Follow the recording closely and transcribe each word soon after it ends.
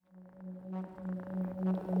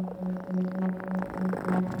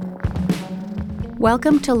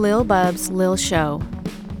Welcome to Lil Bub's Lil Show,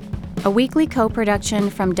 a weekly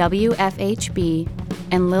co-production from WFHB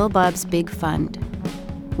and Lil Bub's Big Fund.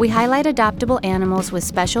 We highlight adoptable animals with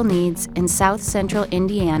special needs in South Central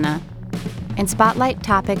Indiana and spotlight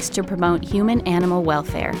topics to promote human-animal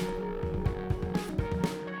welfare.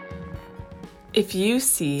 If you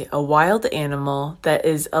see a wild animal that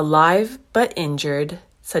is alive but injured,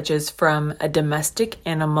 such as from a domestic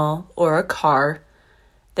animal or a car,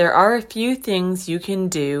 there are a few things you can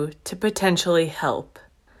do to potentially help.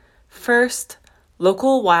 First,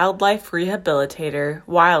 local wildlife rehabilitator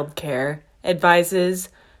WildCare advises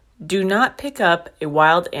do not pick up a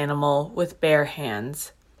wild animal with bare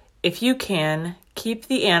hands. If you can, keep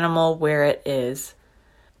the animal where it is.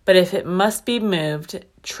 But if it must be moved,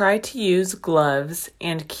 try to use gloves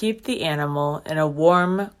and keep the animal in a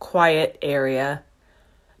warm, quiet area.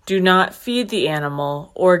 Do not feed the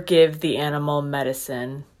animal or give the animal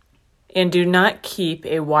medicine. And do not keep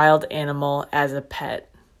a wild animal as a pet.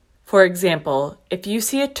 For example, if you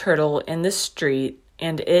see a turtle in the street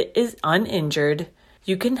and it is uninjured,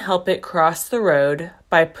 you can help it cross the road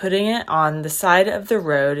by putting it on the side of the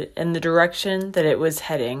road in the direction that it was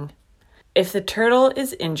heading. If the turtle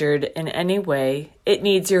is injured in any way, it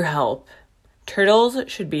needs your help. Turtles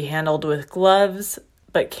should be handled with gloves,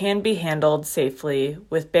 but can be handled safely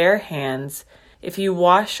with bare hands if you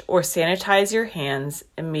wash or sanitize your hands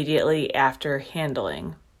immediately after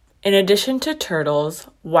handling. In addition to turtles,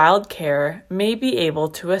 WildCare may be able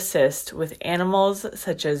to assist with animals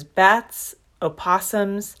such as bats,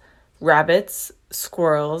 opossums, rabbits,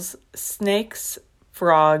 squirrels, snakes,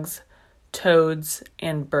 frogs, toads,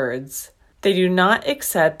 and birds. They do not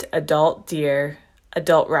accept adult deer,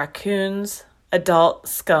 adult raccoons, adult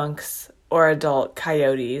skunks, or adult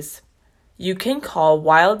coyotes. You can call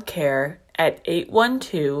WildCare at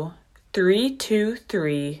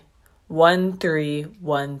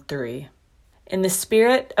 812-323-1313. In the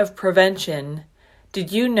spirit of prevention,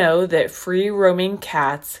 did you know that free-roaming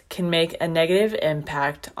cats can make a negative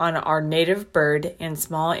impact on our native bird and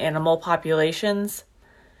small animal populations?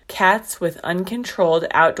 Cats with uncontrolled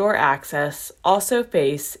outdoor access also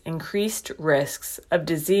face increased risks of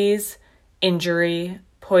disease, injury,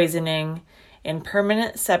 poisoning, and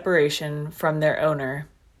permanent separation from their owner.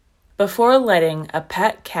 Before letting a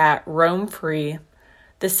pet cat roam free,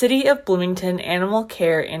 the City of Bloomington Animal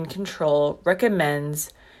Care and Control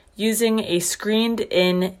recommends using a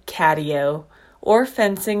screened-in catio or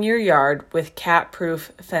fencing your yard with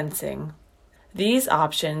cat-proof fencing. These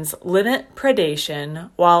options limit predation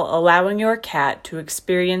while allowing your cat to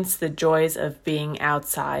experience the joys of being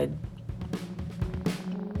outside.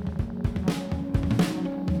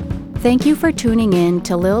 Thank you for tuning in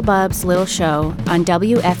to Lil Bub's Lil Show on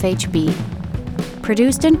WFHB,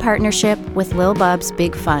 produced in partnership with Lil Bub's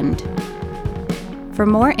Big Fund. For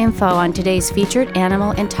more info on today's featured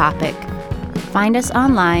animal and topic, find us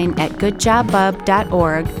online at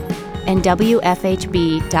goodjobbub.org and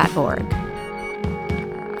wfhb.org.